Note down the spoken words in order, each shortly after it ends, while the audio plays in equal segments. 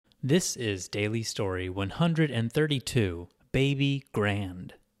This is Daily Story 132, Baby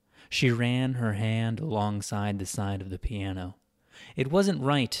Grand. She ran her hand alongside the side of the piano. It wasn't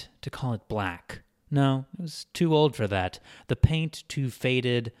right to call it black. No, it was too old for that. The paint too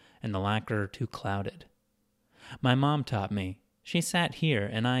faded and the lacquer too clouded. My mom taught me. She sat here,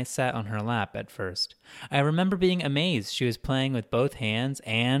 and I sat on her lap at first. I remember being amazed she was playing with both hands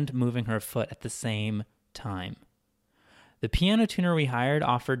and moving her foot at the same time. The piano tuner we hired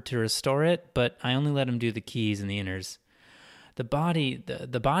offered to restore it, but I only let him do the keys and the inners. The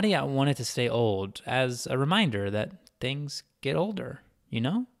body I wanted to stay old, as a reminder that things get older, you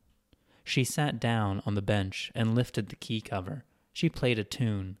know? She sat down on the bench and lifted the key cover. She played a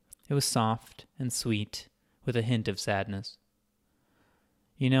tune. It was soft and sweet, with a hint of sadness.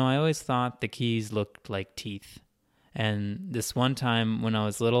 You know, I always thought the keys looked like teeth. And this one time when I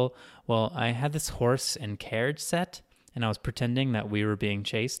was little, I had this horse and carriage set, and I was pretending that we were being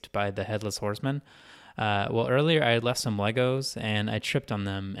chased by the Headless Horseman. Earlier I had left some Legos, and I tripped on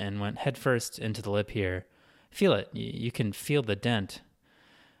them and went headfirst into the lip here. Feel it. You can feel the dent.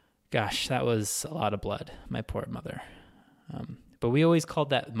 Gosh, that was a lot of blood. My poor mother. But we always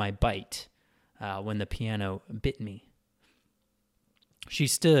called that my bite, when the piano bit me. She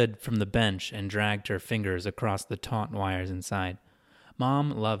stood from the bench and dragged her fingers across the taut wires inside.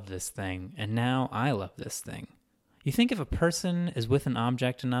 Mom loved this thing, and now I love this thing. You think if a person is with an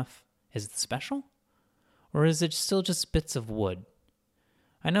object enough, is it special? Or is it still just bits of wood?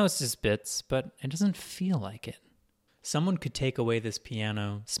 I know it's just bits, but it doesn't feel like it. Someone could take away this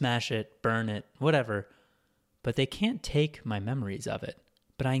piano, smash it, burn it, whatever, but they can't take my memories of it.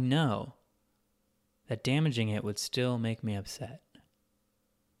 But I know that damaging it would still make me upset.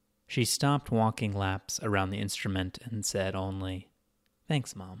 She stopped walking laps around the instrument and said only,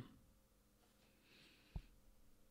 "Thanks, Mom."